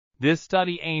This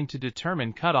study aimed to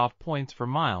determine cutoff points for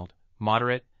mild,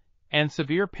 moderate, and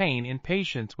severe pain in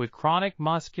patients with chronic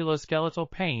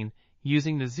musculoskeletal pain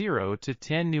using the 0 to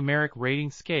 10 numeric rating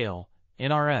scale,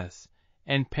 NRS,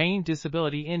 and Pain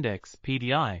Disability Index,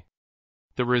 PDI.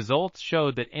 The results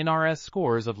showed that NRS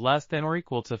scores of less than or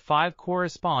equal to 5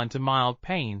 correspond to mild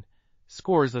pain,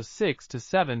 scores of 6 to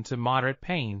 7 to moderate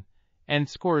pain, and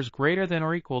scores greater than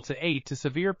or equal to 8 to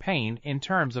severe pain in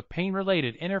terms of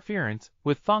pain-related interference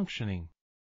with functioning.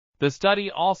 The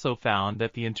study also found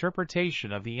that the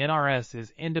interpretation of the NRS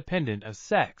is independent of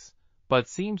sex, but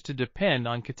seems to depend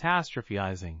on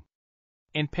catastrophizing.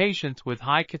 In patients with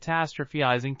high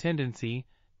catastrophizing tendency,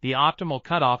 the optimal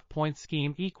cutoff point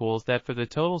scheme equals that for the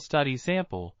total study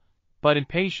sample, but in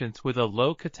patients with a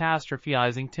low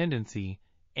catastrophizing tendency,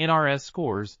 NRS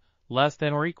scores less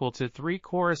than or equal to 3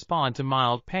 correspond to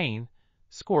mild pain,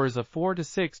 scores of 4 to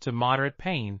 6 to moderate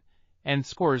pain, and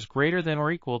scores greater than or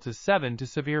equal to 7 to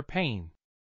severe pain.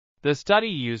 The study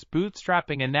used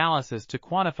bootstrapping analysis to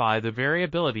quantify the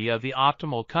variability of the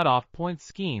optimal cutoff point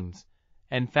schemes,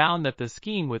 and found that the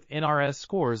scheme with NRS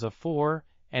scores of 4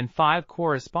 and 5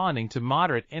 corresponding to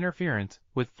moderate interference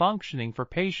with functioning for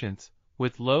patients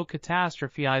with low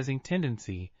catastrophizing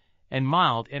tendency and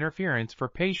mild interference for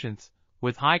patients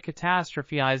with high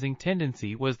catastrophizing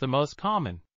tendency was the most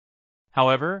common.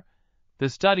 However, the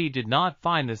study did not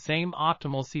find the same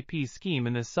optimal CP scheme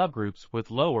in the subgroups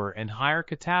with lower and higher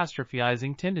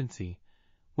catastrophizing tendency,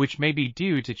 which may be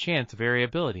due to chance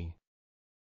variability.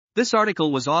 This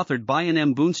article was authored by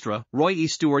N.M. Boonstra, Roy E.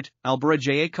 Stewart, Albère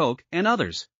J. A. Koke, and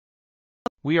others.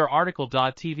 We are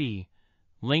RTCLTV.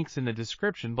 Links in the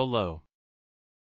description below.